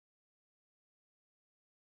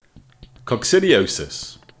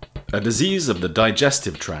Coccidiosis, a disease of the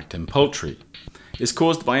digestive tract in poultry, is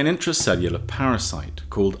caused by an intracellular parasite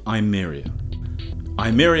called Eimeria.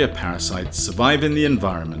 Eimeria parasites survive in the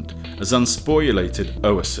environment as unsporulated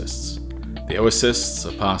oocysts. The oocysts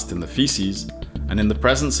are passed in the feces, and in the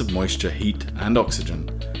presence of moisture, heat, and oxygen,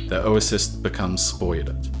 the oocyst becomes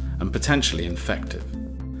sporulate and potentially infective.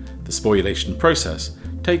 The sporulation process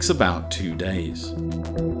takes about 2 days.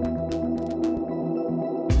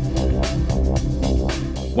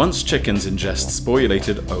 Once chickens ingest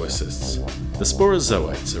sporulated oocysts, the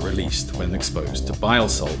sporozoites are released when exposed to bile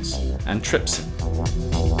salts and trypsin.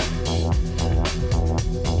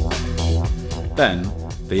 Then,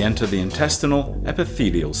 they enter the intestinal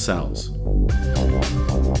epithelial cells.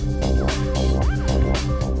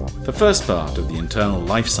 The first part of the internal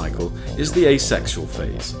life cycle is the asexual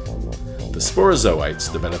phase. The sporozoites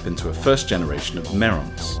develop into a first generation of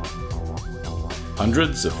meronts.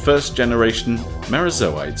 Hundreds of first-generation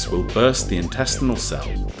merozoites will burst the intestinal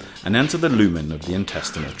cell and enter the lumen of the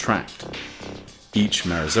intestinal tract. Each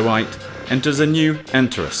merozoite enters a new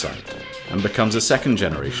enterocyte and becomes a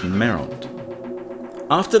second-generation meront.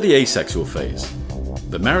 After the asexual phase,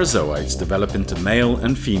 the merozoites develop into male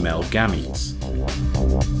and female gametes.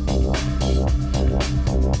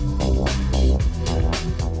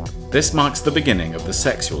 This marks the beginning of the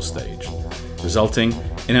sexual stage, resulting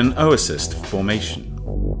in an oocyst formation.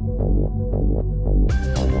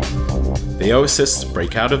 The oocysts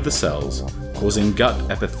break out of the cells, causing gut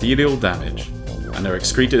epithelial damage, and are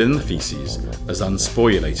excreted in the feces as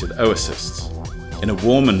unsporulated oocysts. In a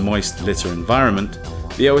warm and moist litter environment,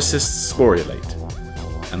 the oocysts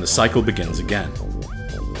sporulate, and the cycle begins again.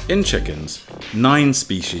 In chickens, 9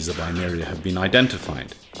 species of Eimeria have been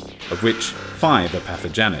identified, of which 5 are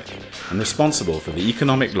pathogenic and responsible for the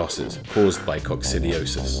economic losses caused by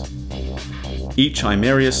coccidiosis. Each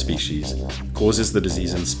Eimeria species causes the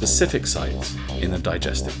disease in specific sites in the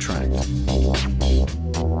digestive tract.